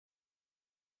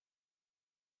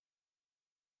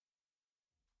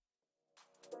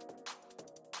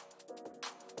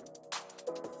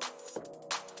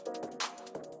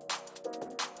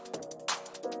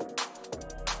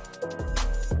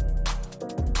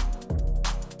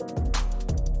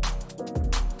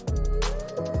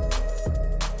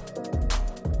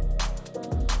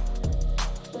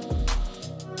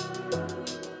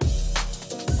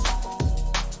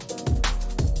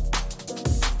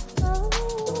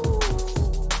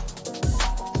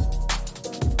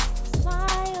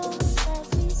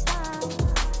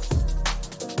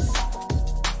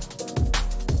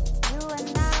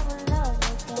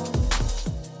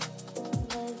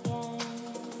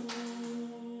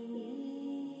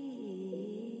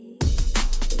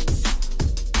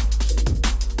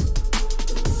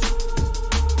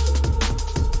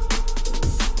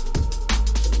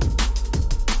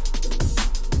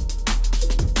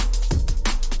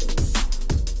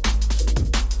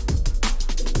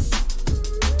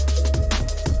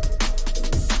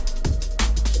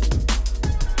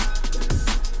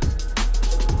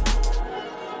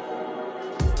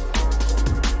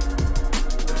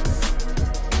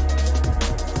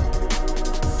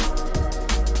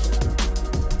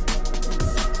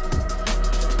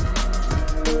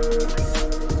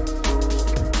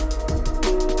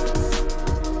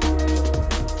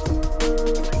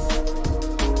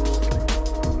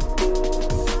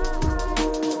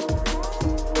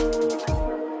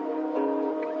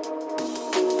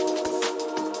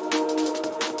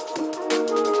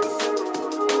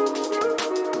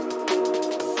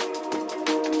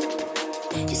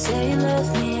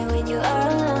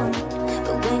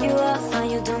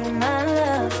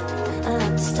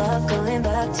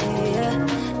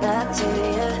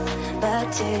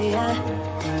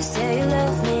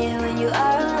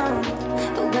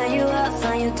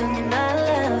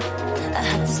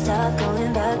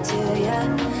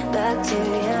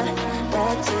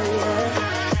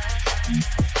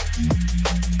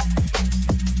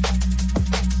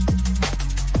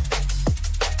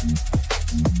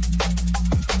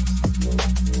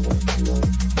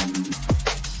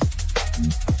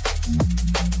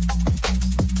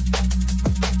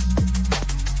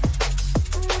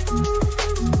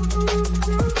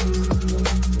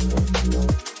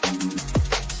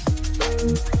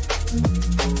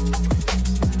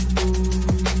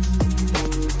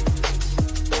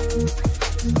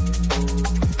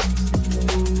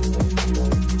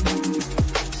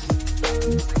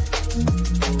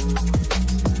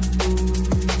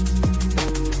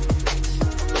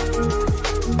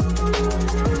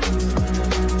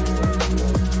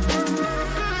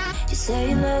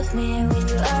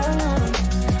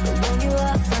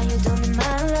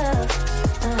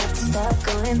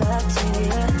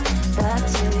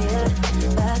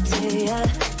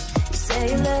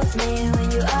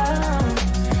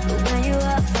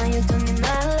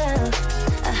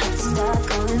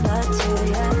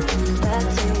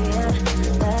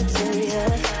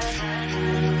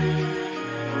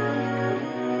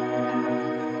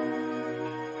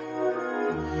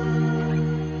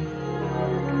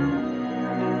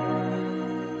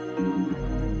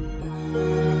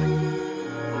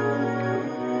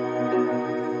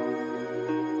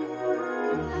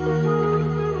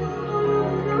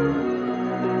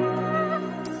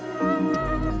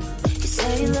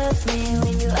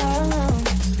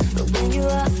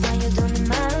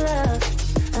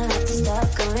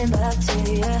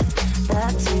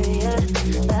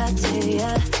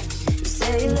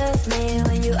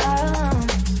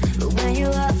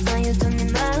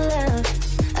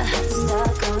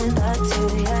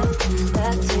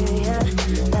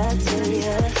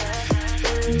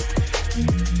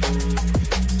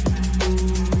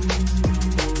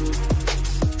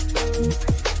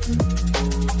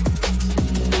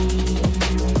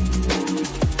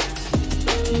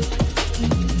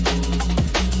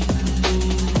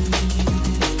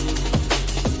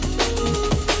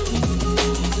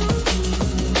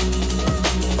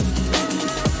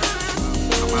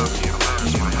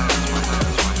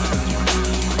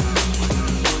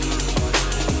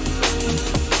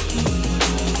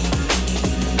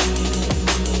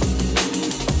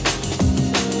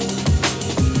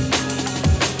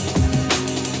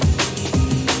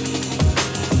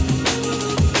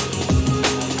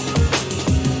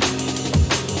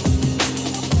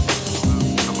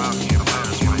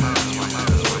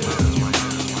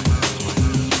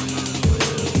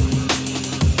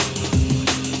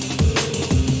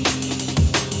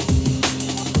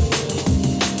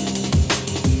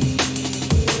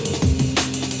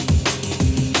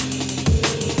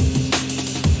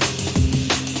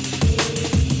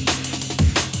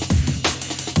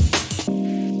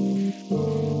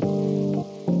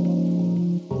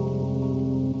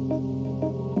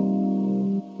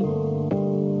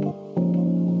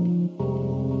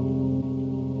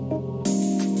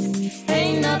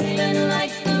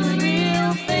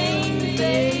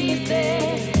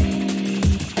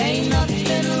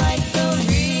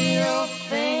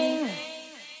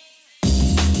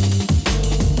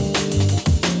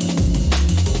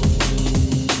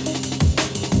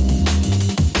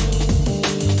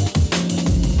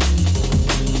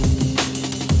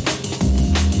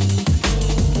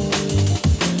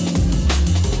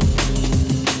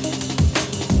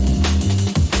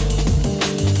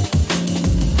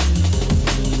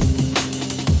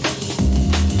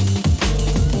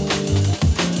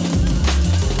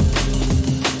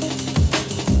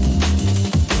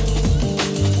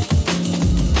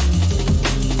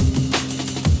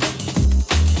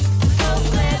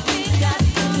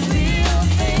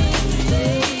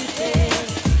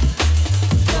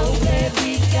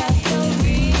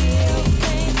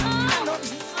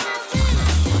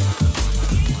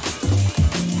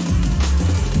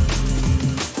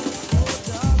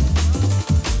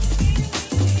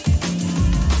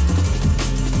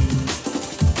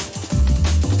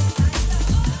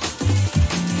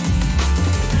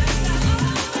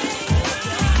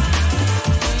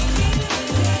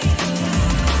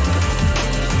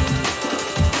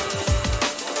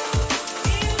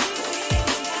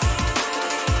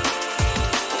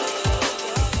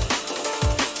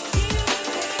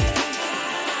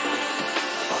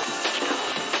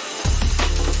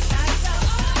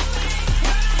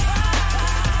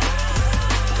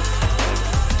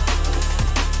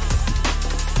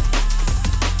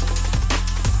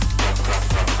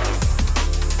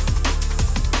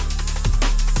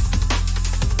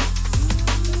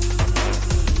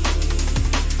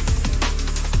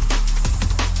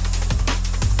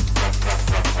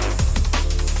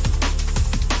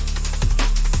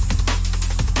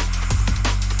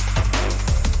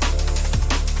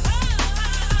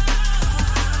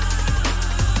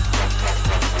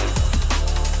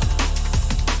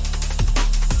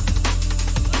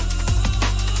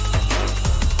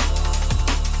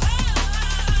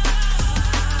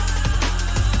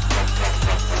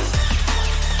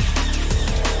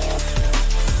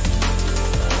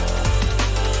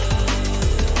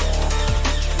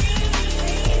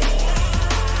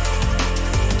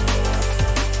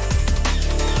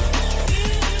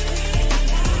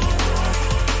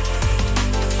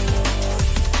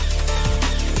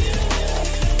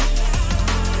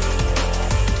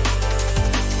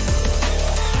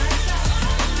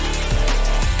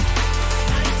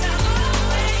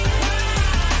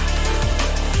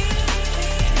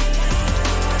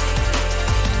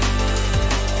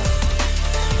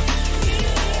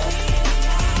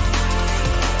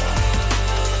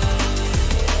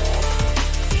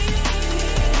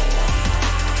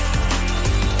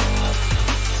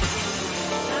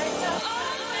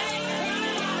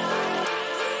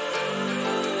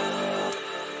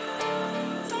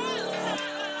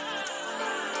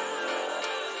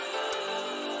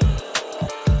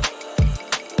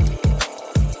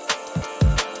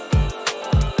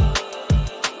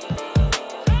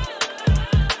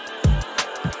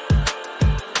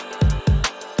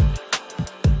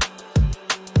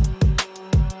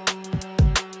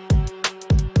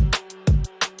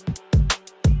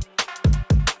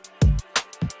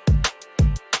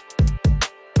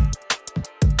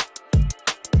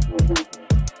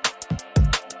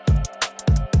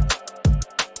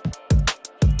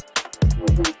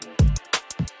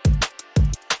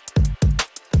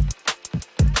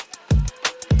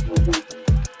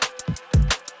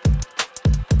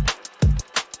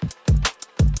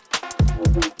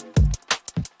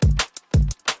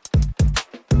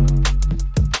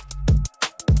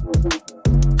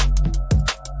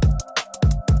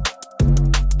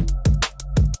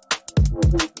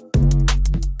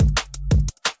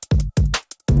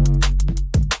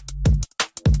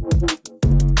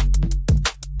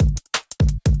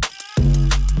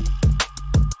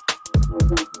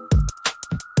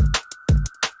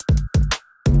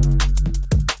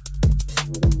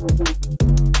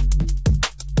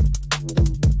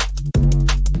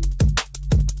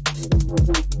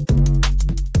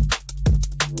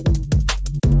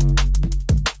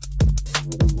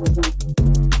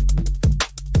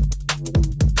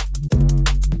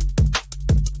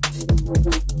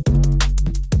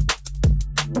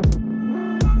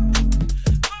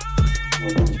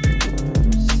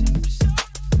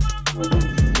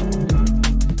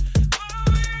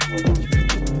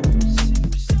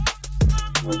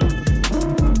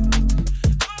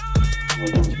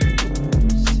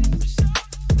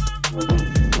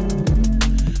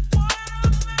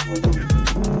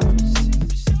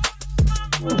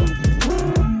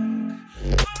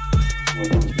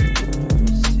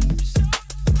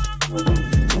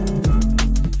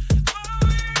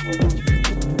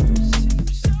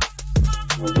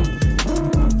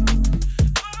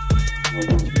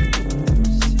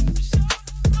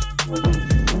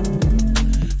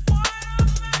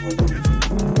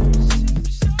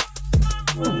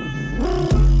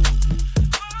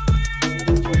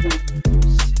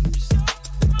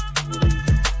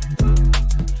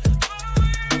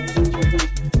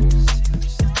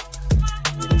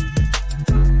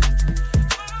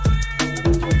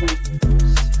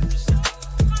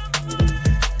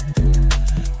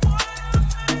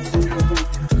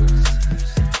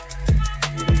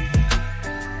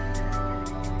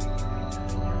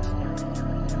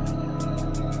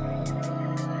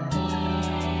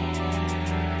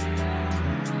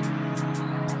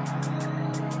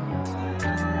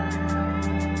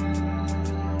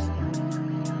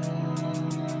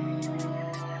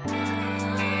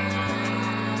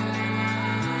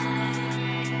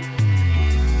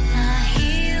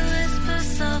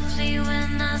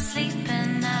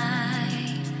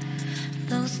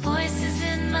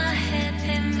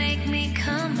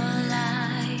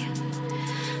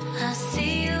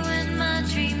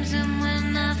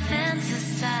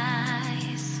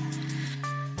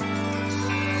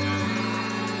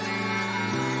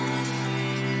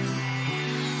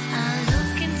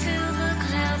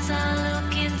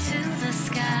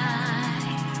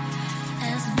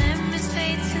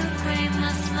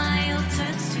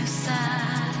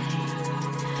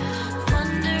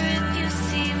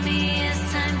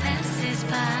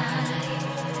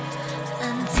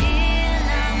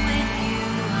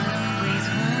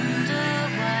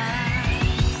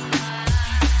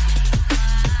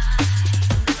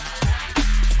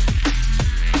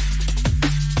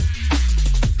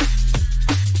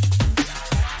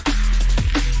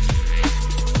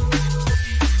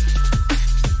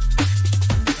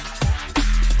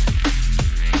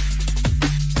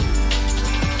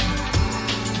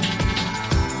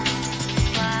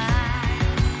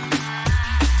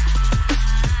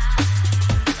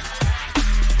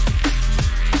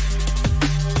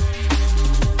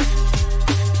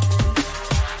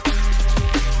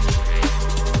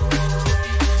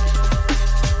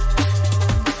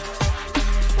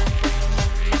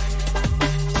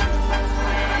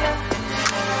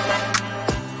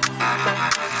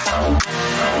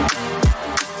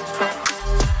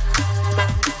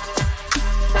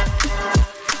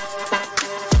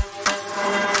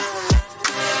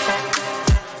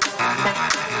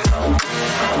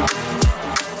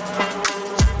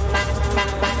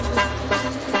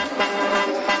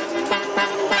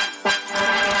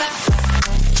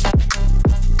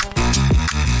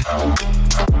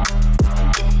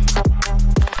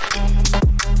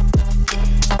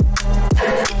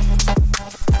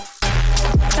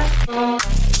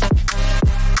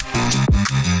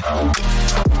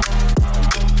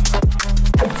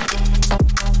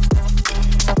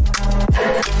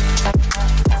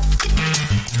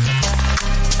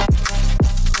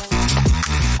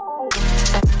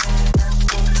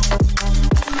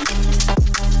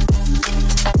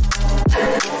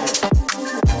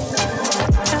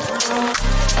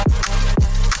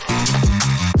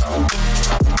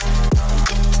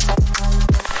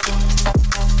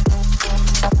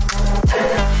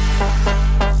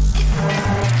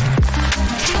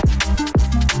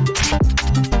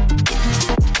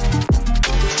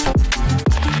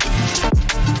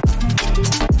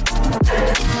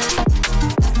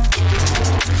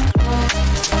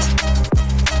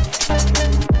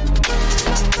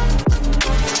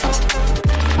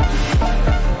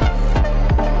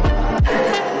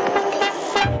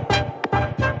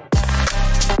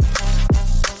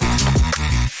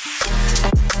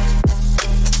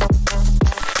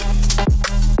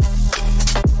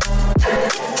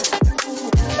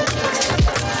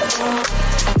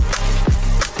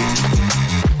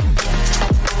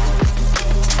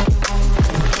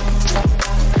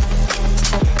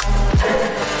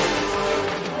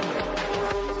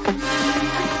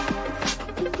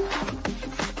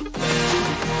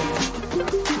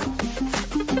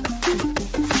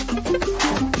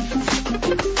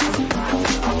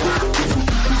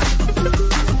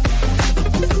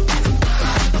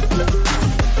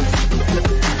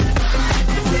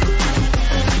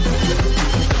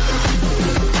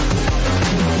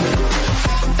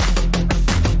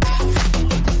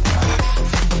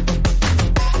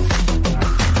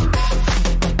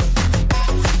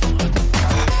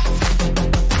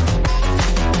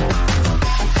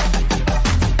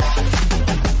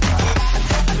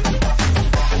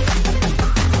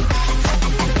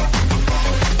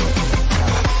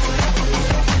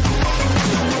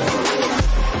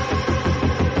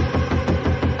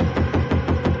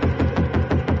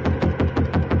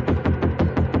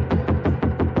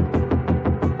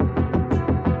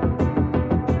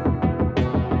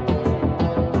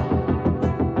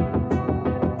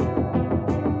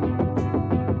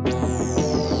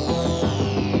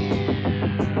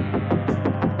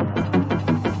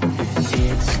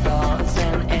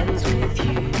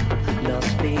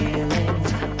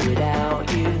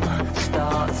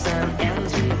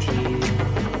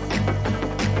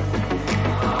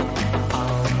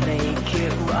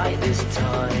this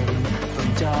time. From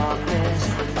darkness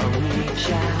I reach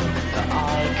out, but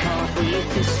I can't read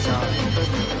the sign.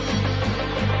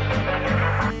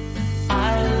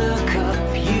 I look up,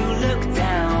 you look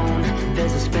down.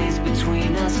 There's a space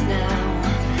between us now.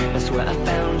 That's where I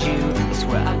found you, that's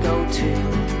where I go to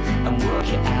and work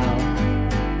it out.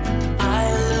 I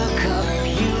look up,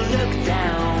 you look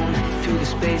down. Through the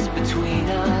space between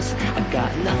us, I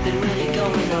got nothing really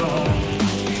going on.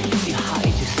 If you hide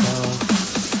yourself.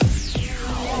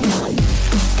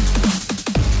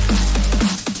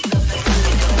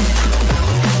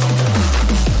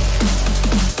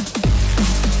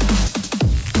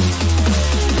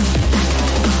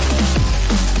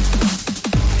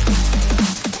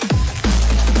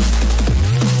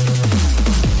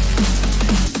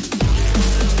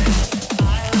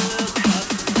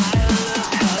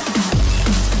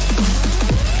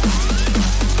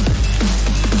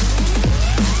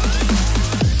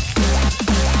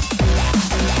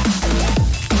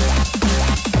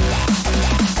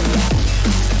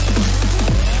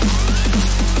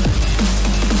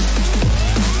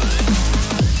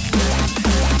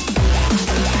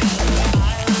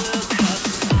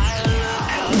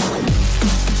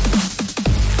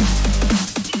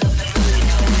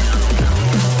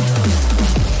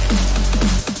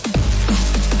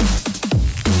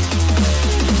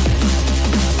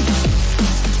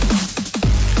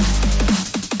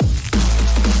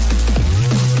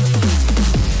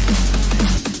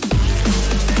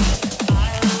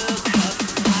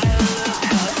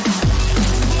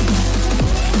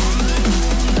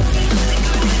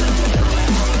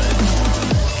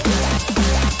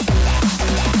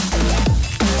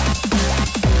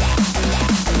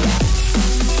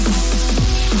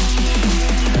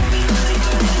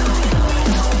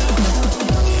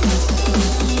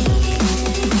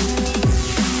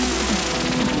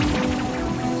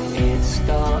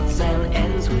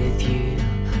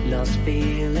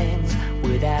 Feelings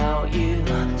without you,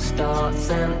 starts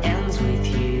and ends with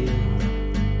you.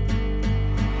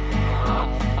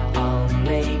 I'll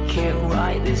make it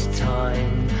right this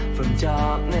time. From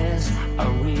darkness I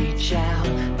reach out,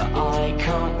 but I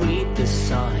can't read the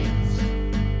signs.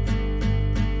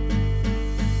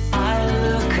 I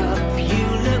look up, you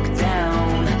look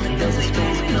down. There's a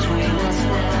space between us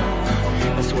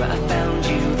now. That's where I found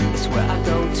you, that's where I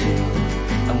go to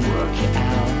and work it out.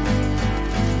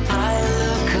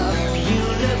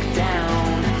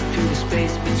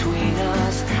 Space between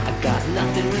us, I got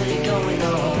nothing really going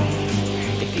on.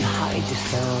 If you hide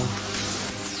yourself.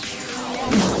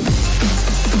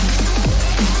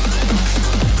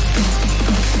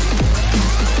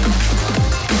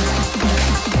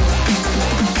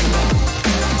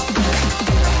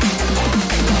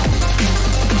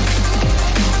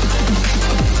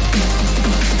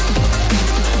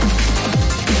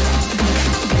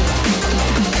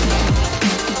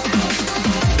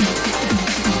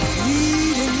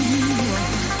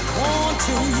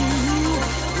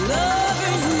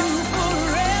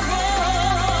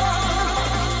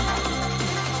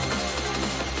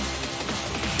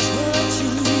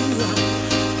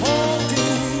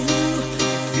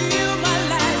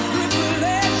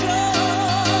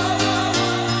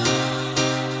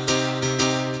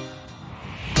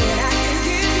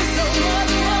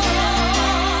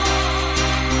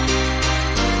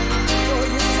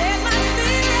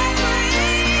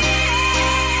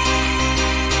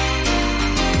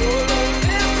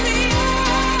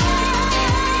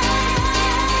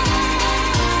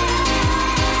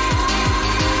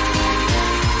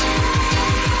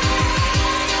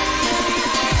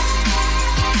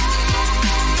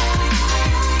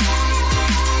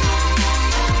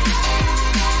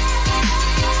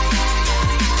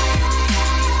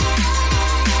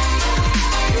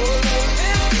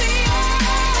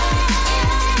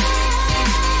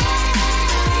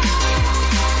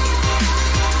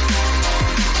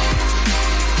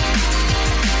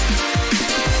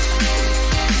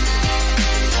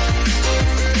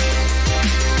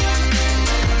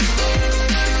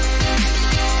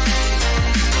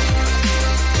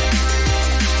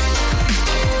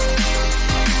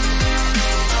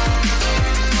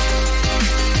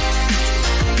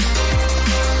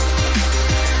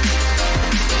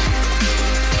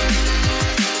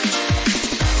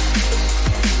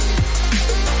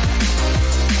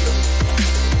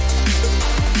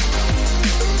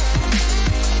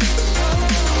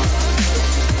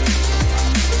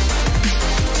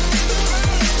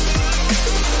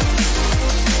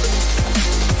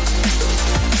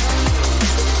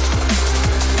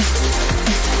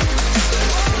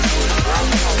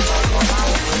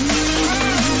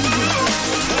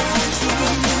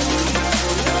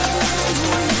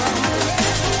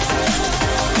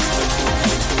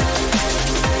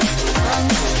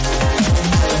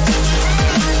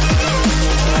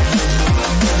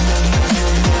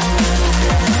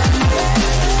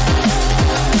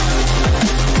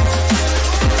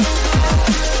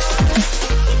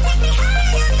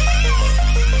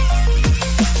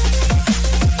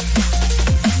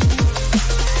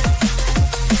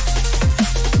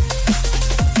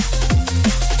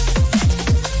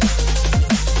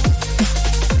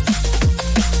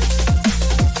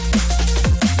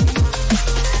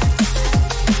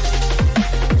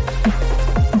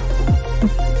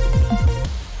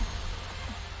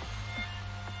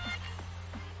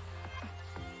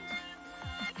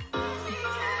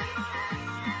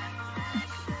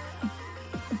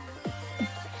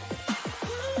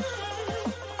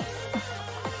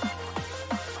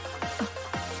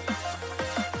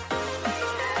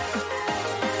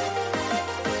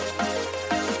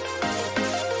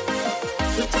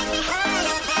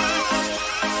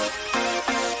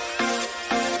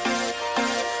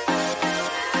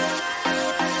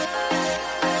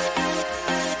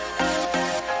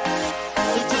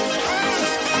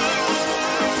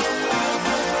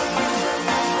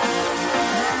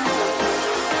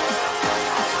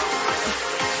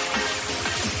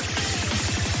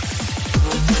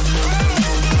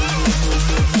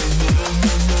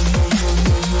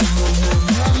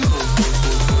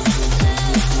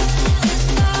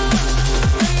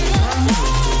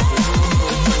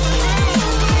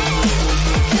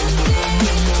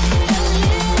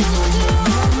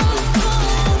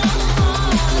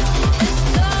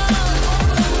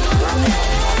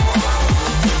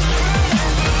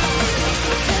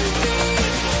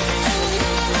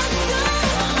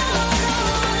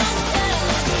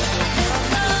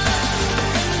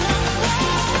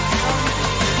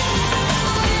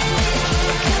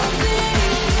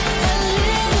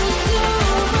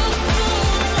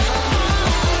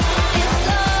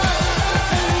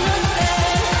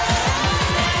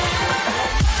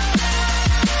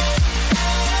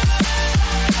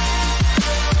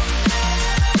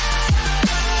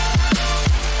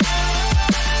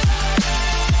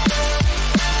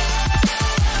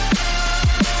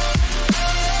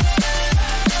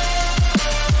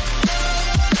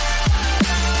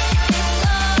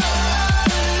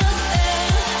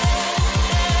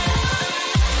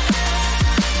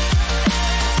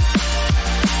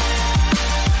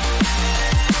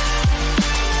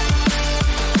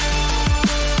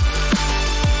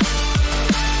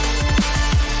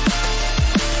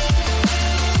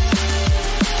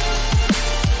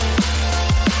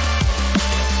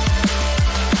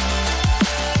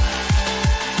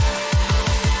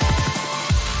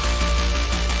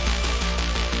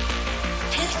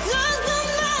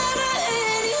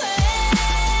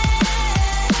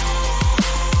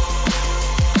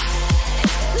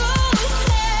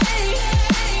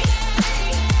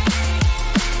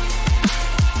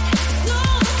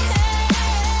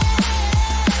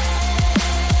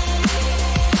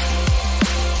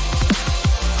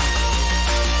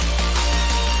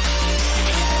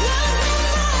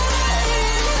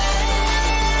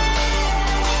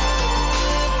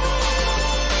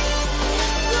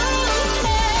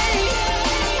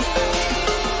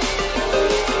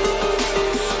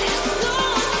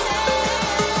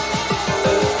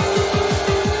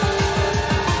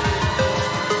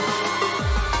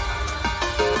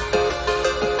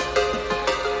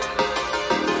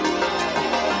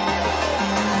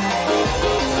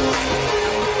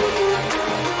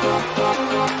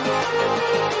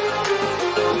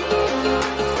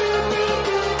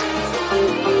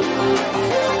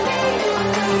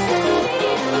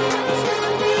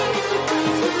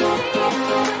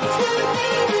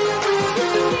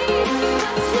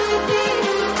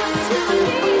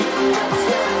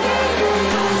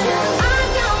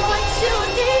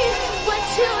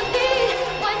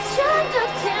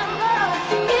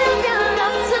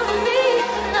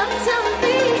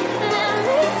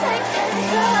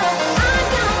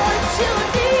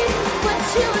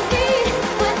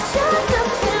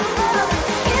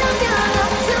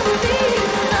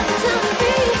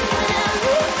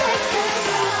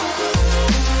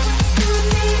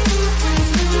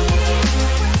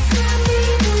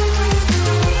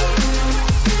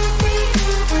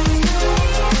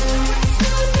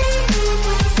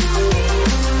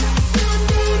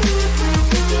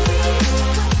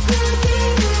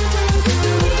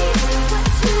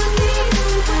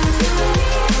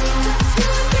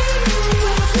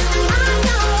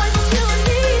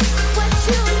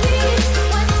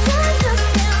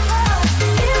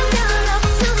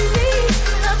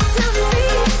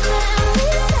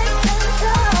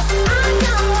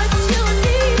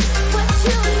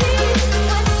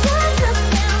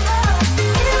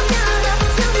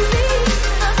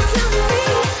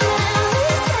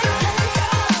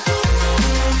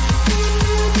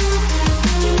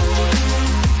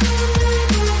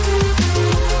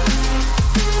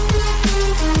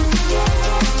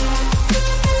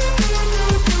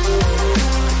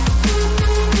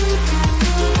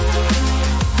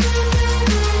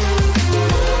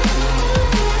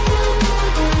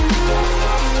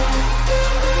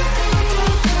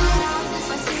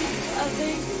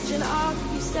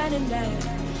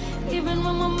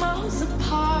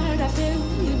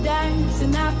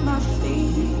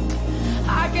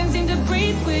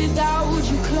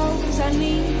 I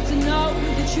need to know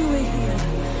that you were here.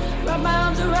 Wrap my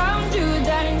arms around you,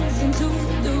 dancing to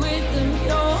the rhythm,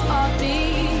 your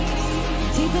heartbeat.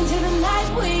 Deep into the night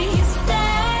we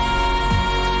stay.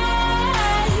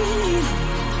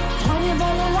 Blinded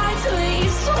by the lights we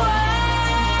sway.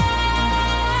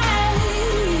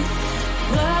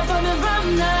 Blood coming from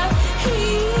the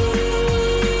heat.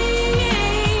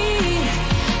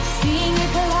 Seeing a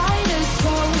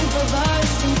kaleidoscope,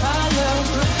 reversing color.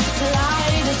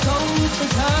 Kaleidoscope to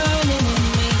turning in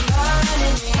me.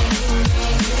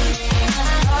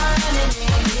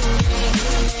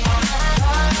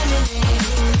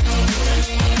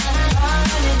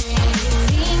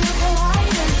 Seeing a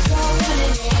kaleidoscope.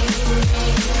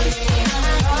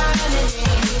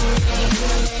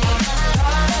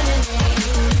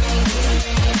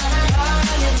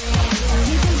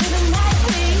 Deep into the night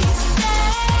we stay.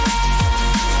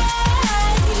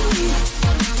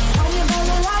 Blinded by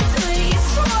the lights we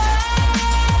sway.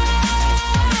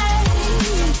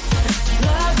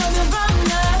 Blood coming from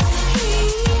the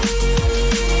heat.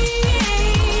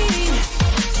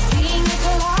 Seeing a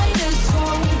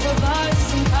kaleidoscope,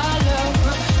 reversing color.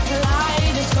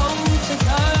 Kaleidoscope to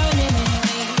turning in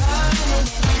me.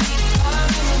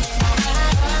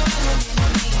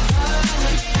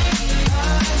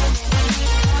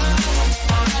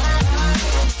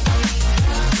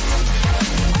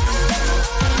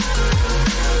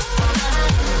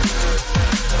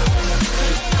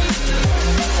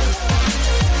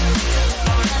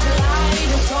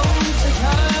 Kaleidoscope to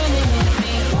turning in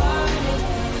me.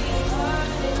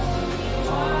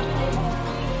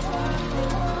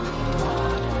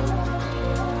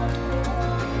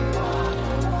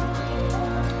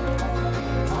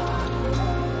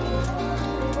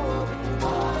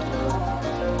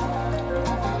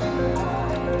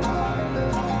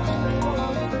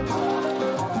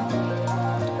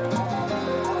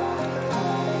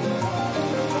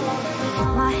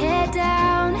 My head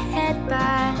down, head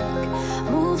back.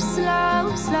 Move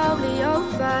slow, slowly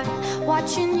over.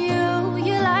 Watching you,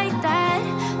 you like that.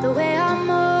 The way I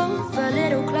move a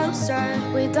little closer.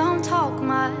 We don't talk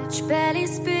much, barely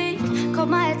speak. Caught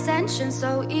my attention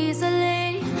so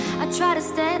easily. I try to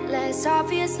step less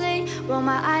obviously. Roll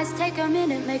my eyes, take a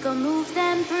minute, make a move,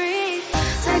 then breathe.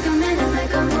 Take a minute,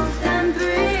 make a move, then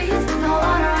breathe. No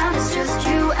one around, it's just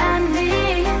you and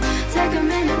me. Take a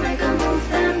minute, make a move,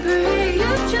 then breathe.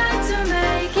 You tried to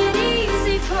make it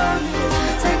easy for me.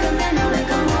 Take a minute,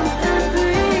 make a move, then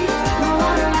breathe. No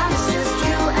one around, it's just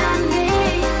you and me.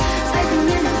 Take a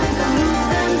minute, make a move,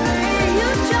 then breathe. You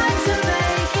tried to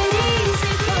make it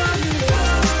easy for me.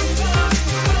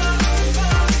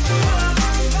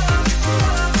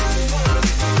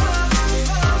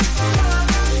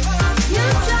 You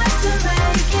tried to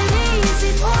make it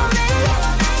easy for me.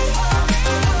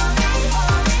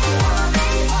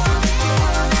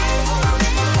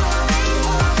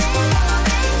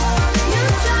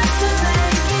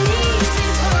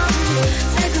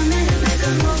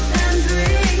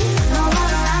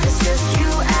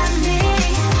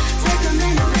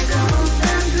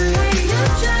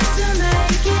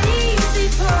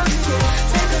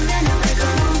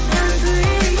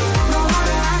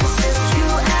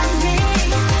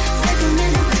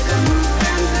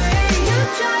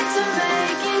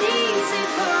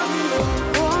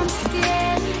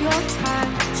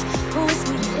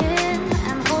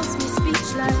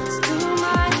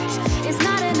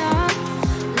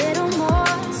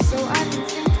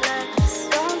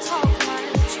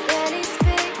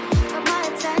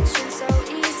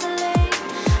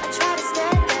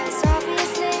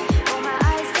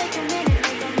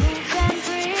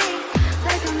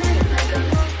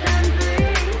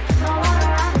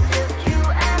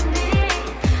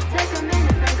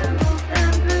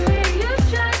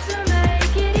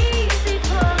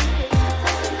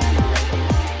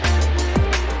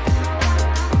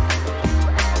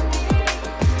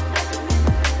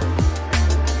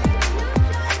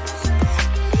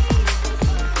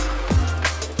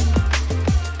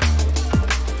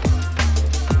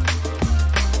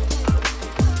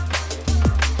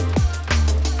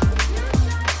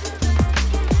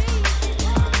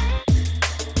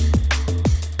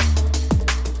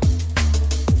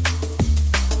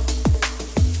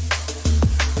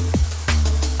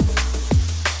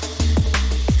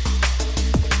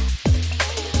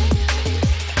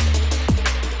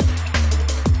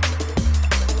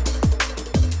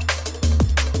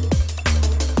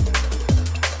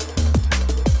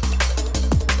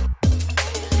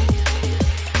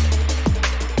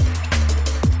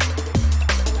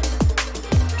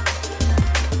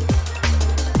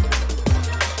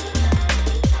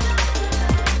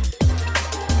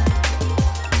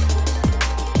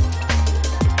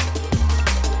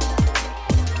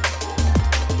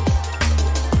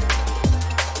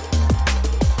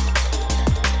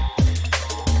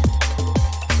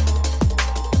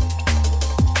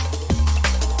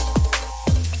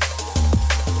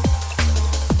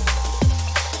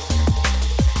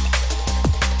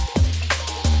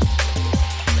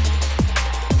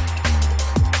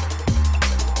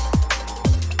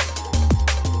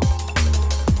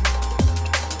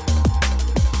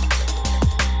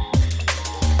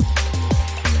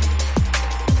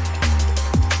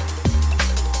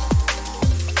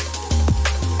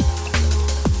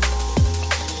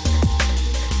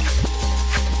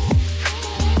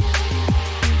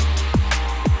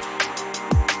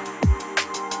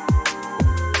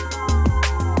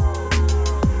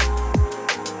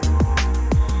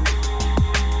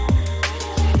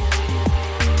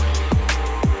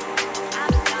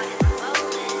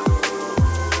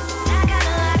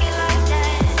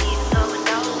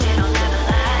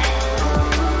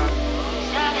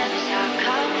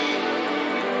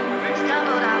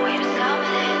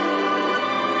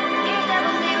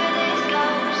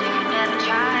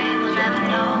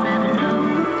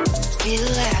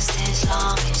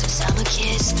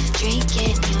 kiss,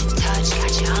 drinking your touch,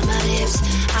 got you on my lips.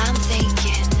 I'm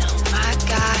thinking, oh my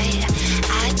God,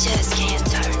 I just can't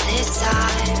turn this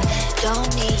side.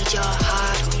 Don't need your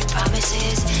heart or your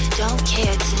promises. Don't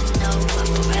care to know what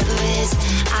forever is.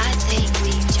 I think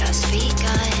we've just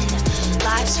begun.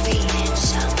 Life's sweet and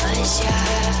summer's young.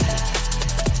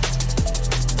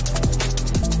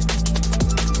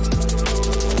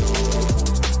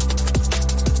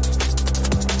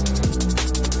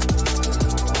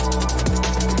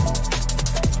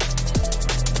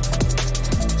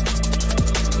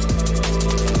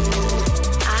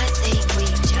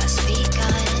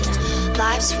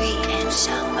 Sweet and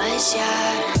summer's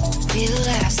young. We'll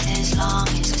last as long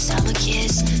as a summer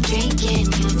kiss. Drinking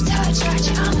your touch, got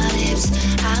you on my lips.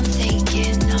 I'm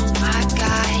thinking, oh my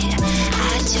God,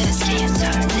 I just can't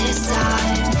turn this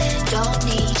side. Don't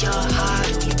need your heart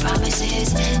or your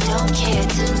promises. Don't care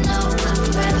to know what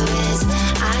forever is.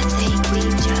 I think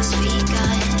we've just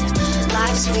begun.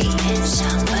 Life's sweet and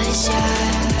summer's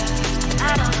young.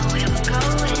 I don't know where we're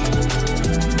going.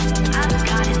 I'm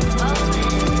caught in the moment.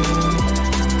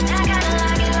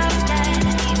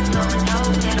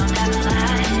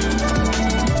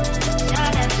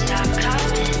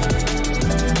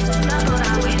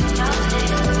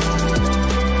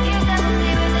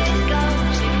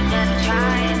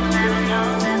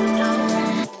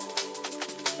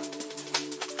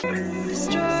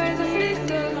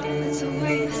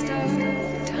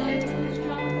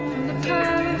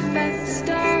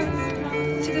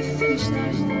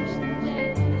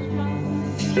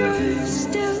 You're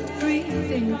still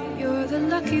breathing, you're the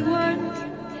lucky one.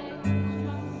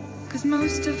 'Cause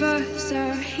most of us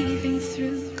are heaving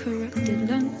through corrupted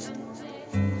lungs,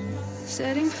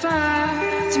 setting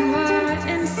fire to our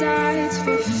insides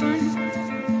for fun,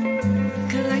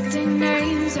 collecting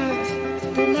names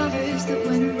of the lovers that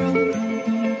went wrong.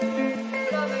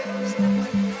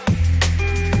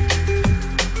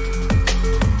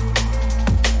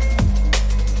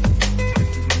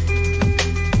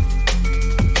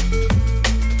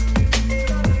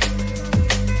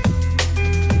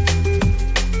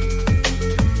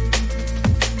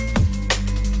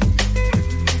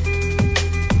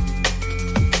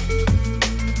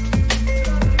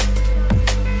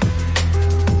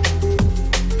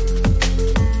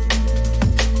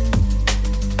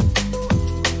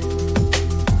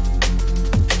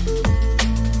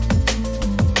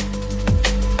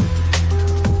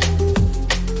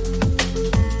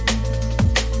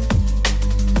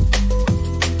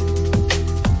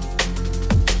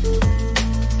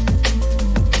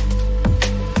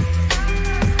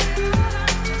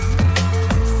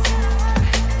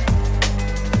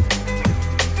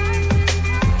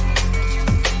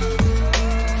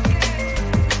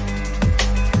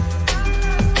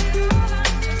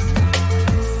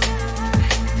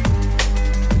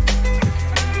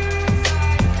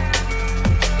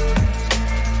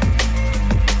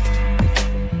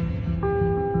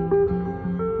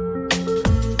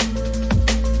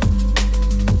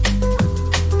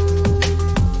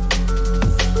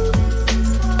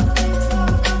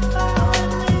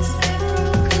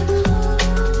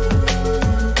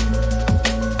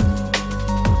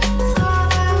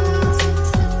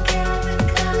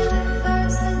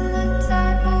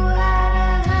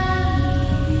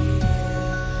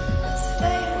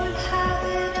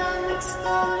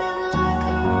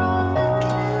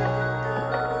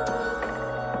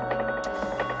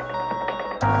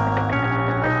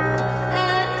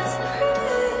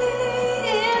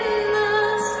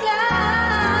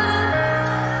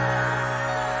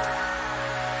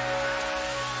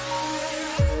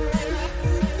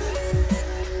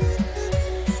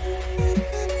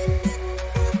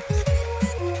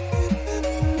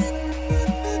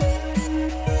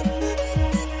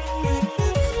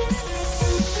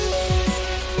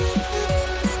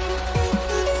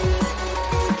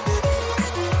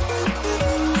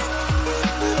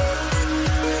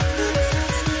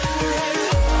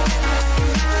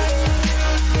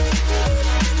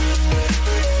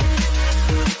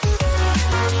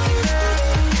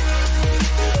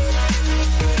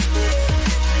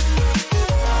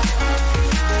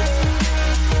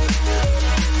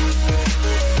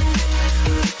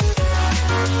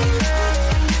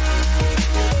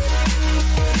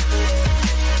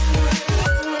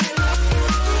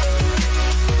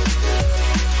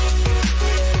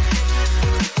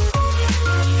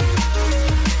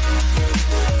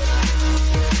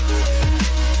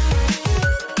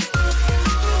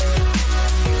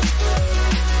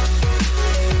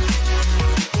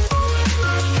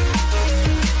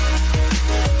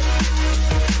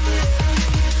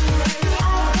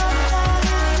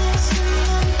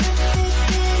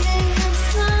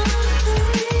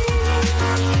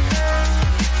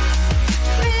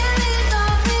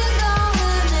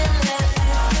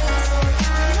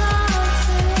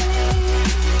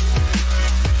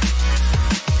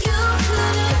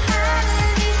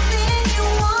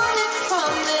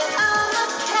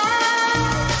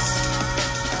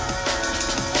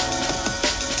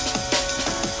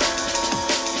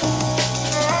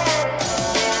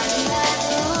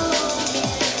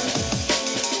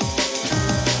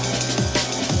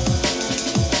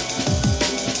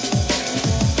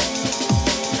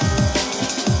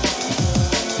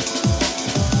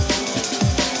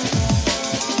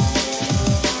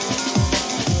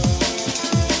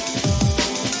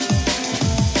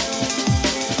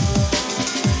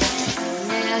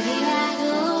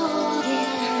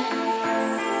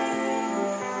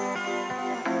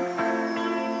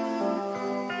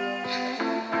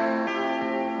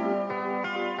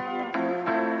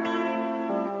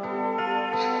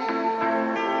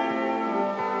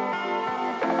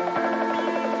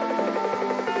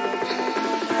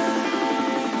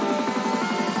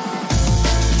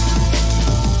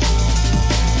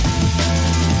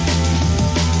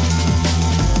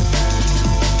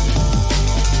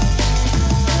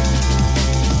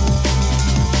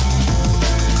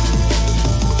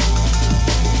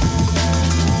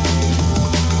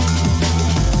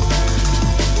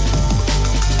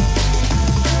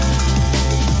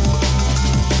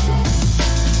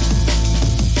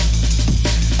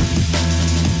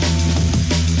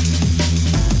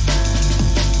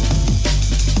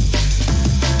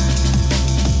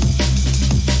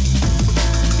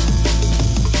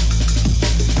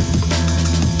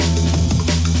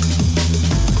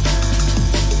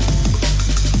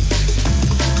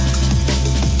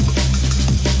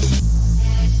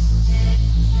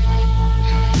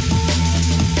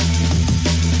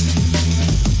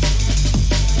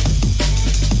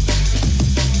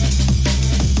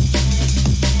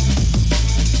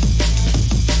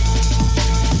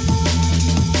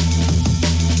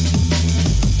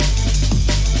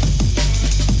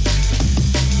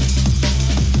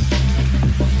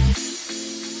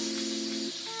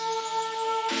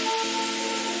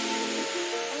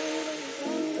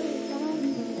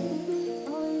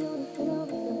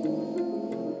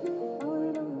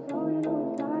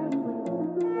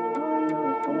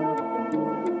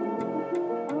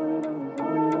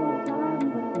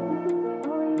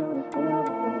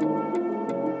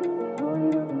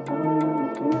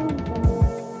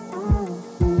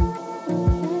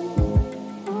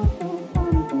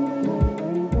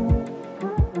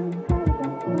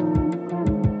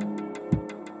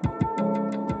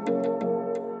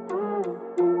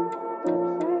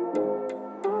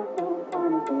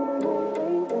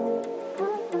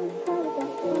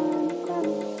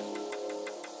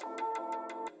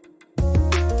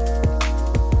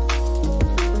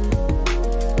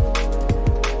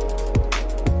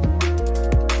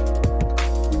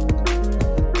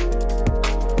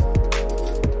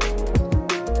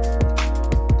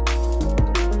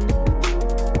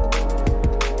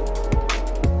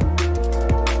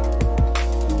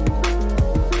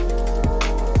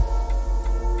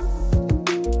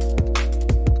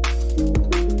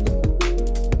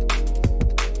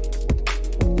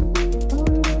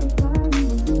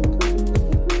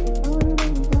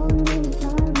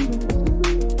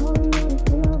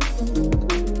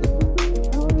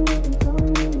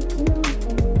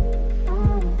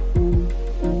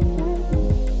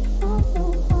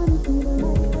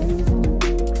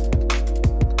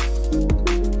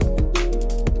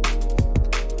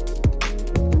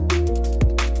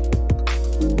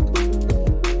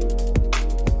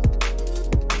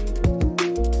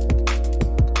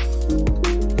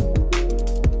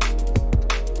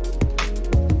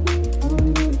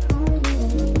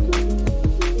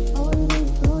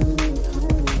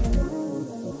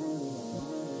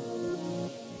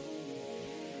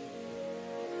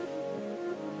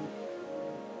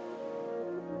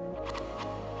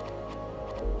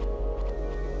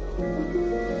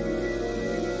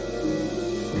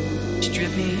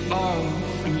 Strip me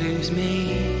off and lose me.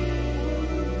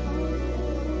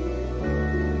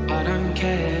 I don't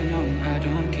care, no, I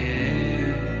don't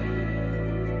care.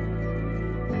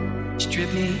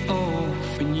 Strip me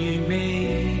off and you me.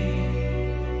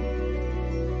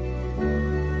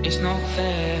 It's not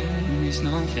fair, it's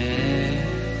not fair.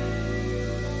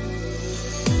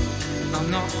 I'm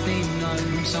not being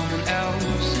known, someone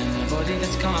else in a body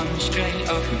that's come straight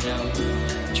up from hell.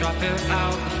 Try to put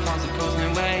out the fires that cause no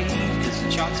way, 'cause I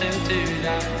tried to do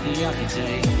that the other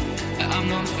day. I'm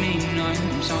not being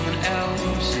known, someone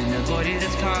else in a body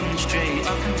that's come straight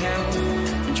up from hell.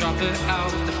 And try to put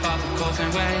out the fires that cause no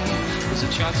way, 'cause I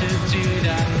tried to do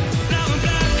that. Now I'm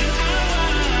black and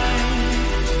white,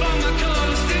 but my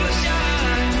colors still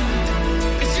shine.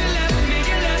 'Cause you left me,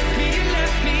 you left me, you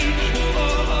left me. Oh,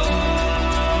 oh, oh.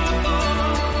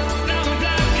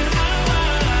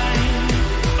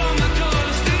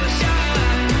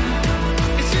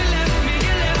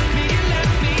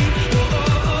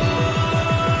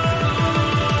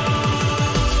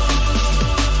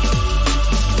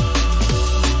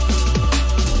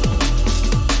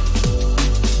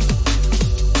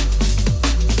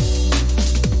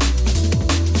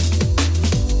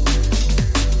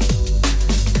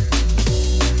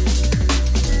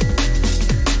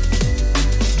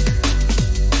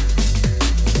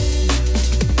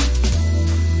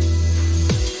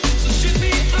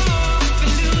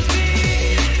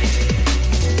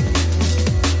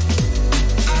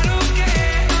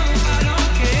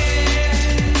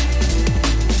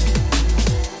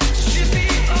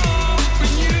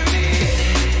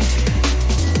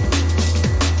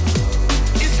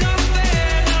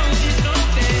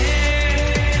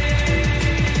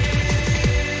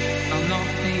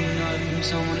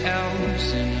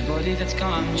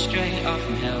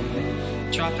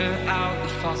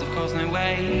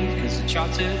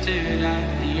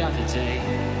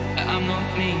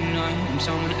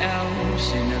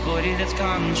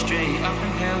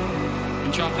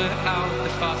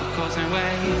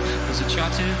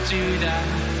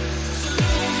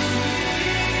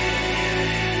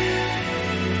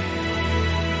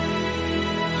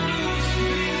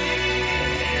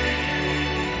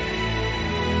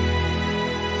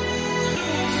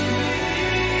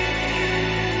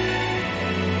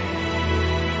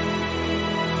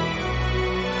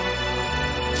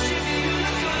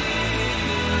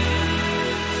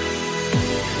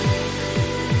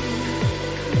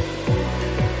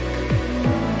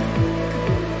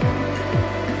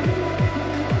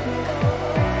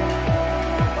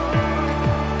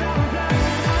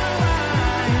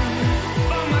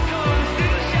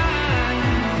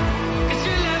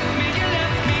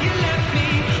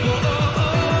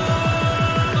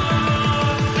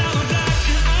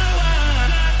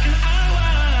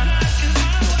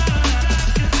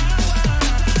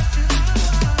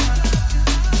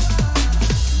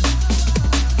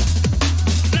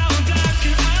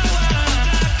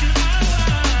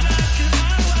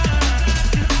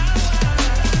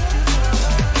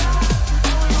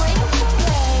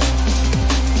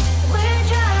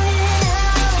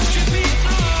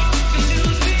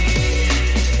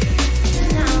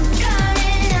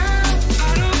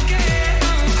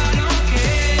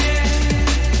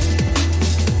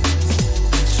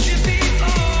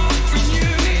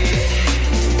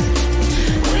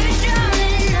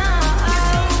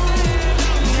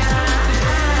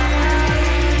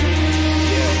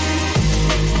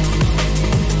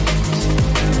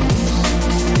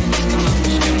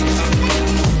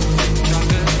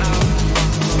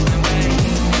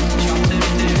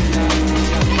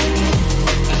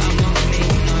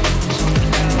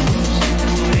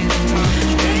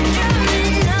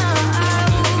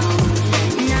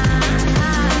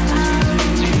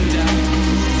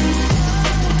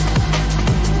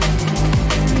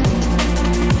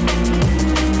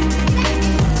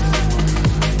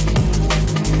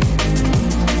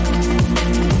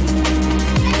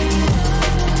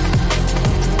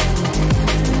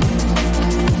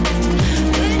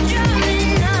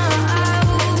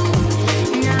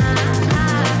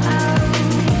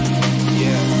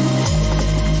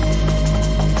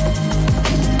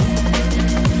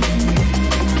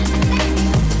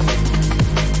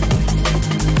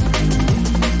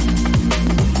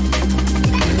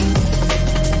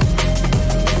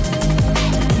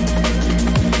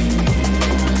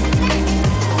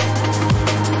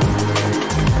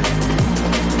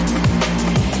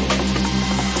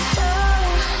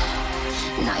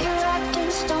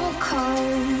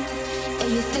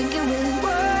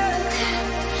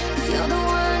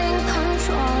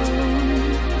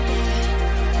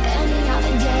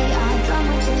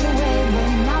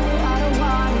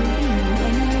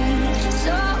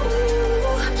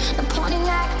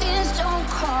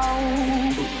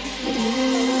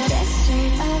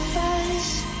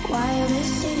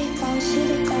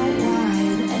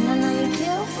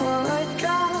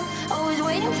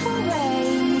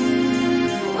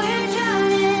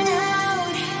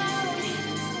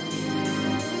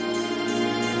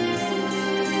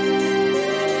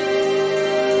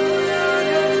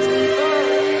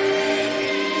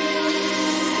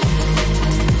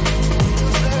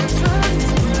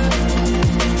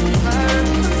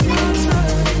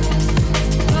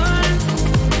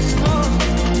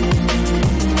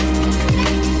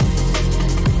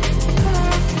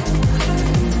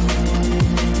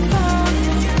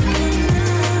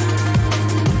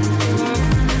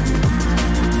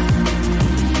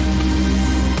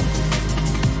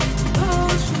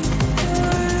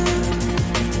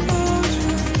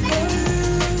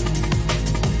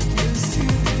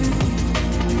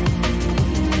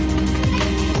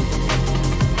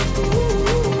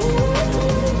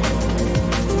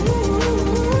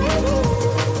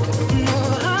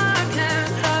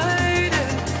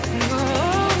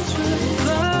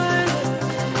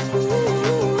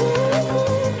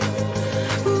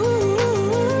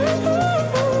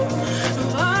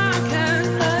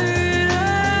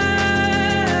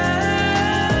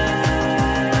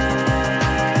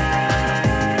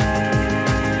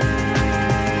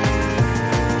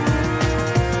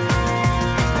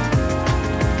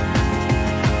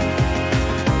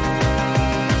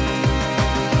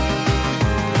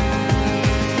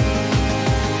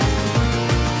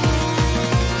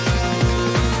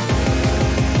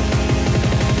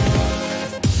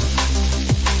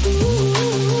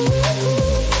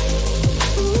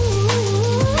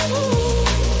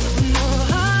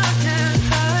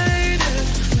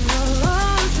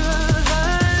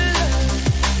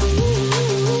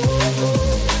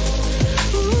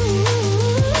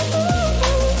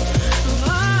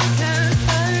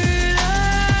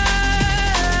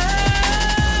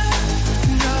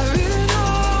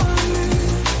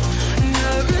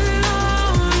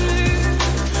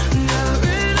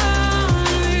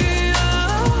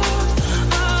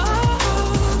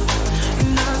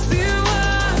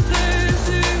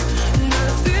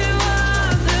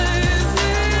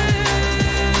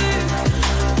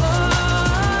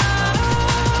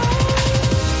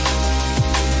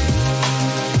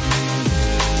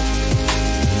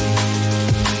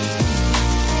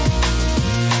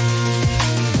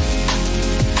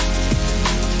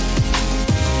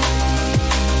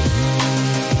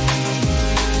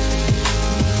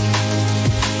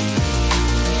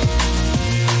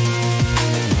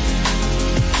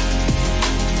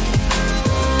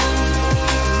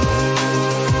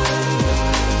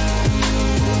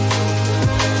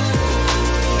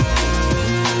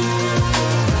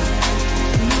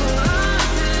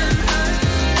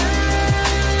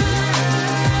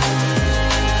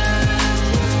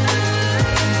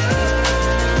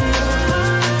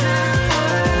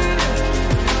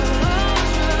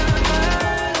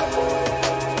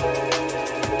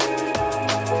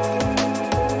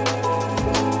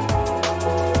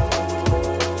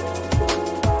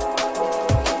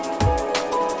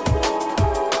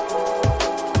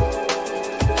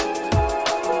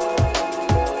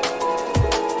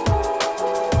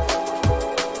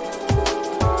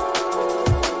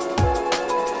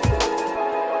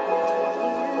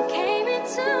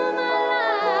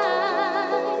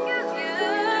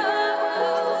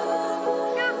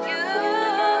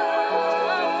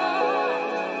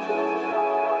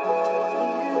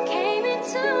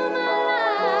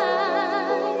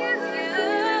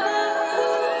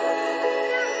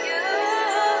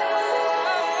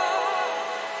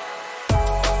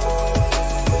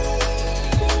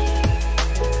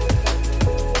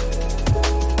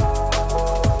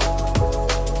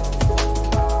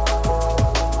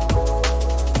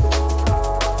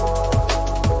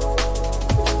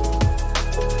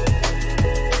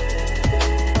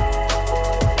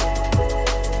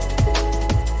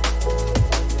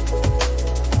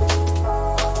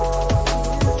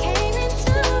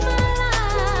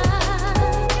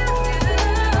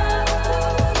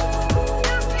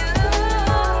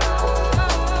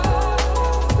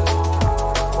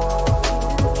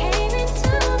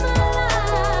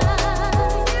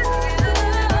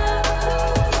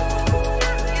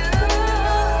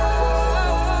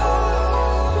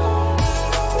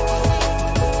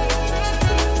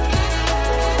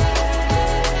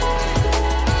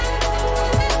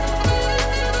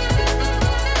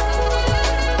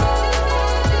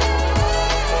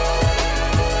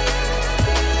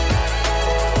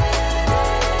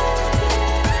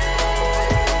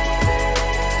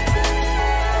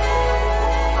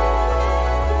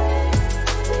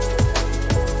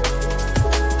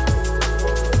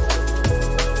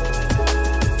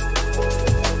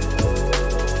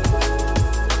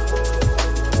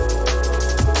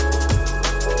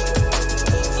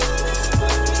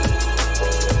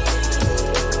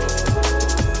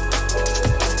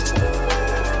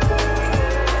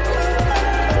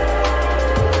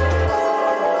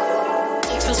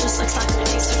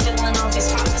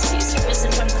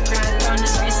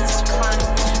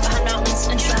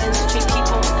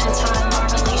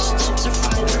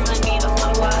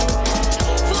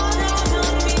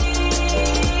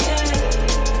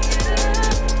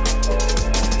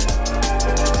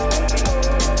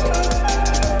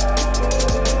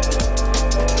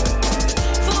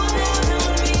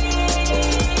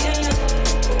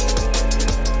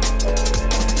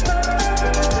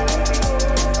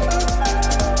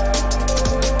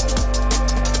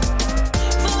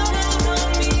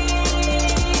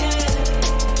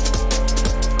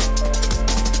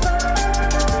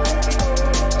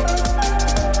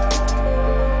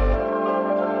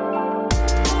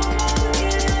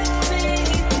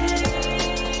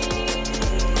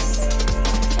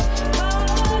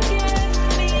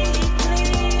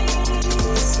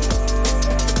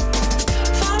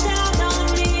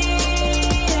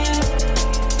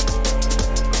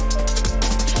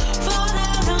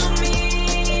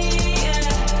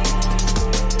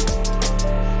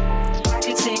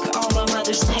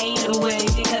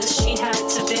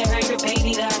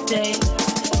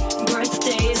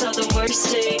 the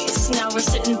worst days. Now we're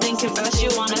sitting thinking about you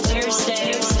on a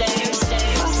Thursday.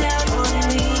 All that on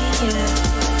me, yeah.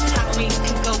 How we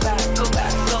could go back.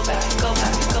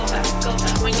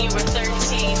 When you were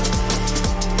 13,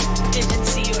 didn't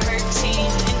see you hurting.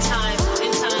 In time,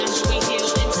 we heal.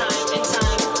 In time.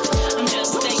 I'm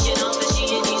just thinking on the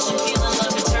G&E's and feeling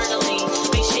love eternally.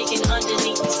 Be shaking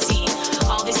underneath the seat.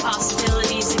 All these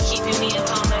possibilities are keeping me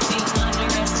upon my feet.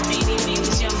 Underestimating me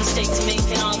was your mistake to make.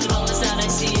 And all the colors that I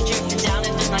see are drifting down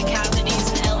into my cavities.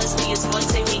 And LSD is what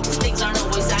they mean, 'cause things aren't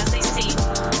always as they seem.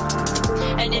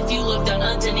 And if you look down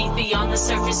underneath, beyond the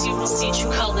surface, you will see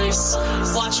true colors.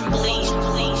 Watch them bleed.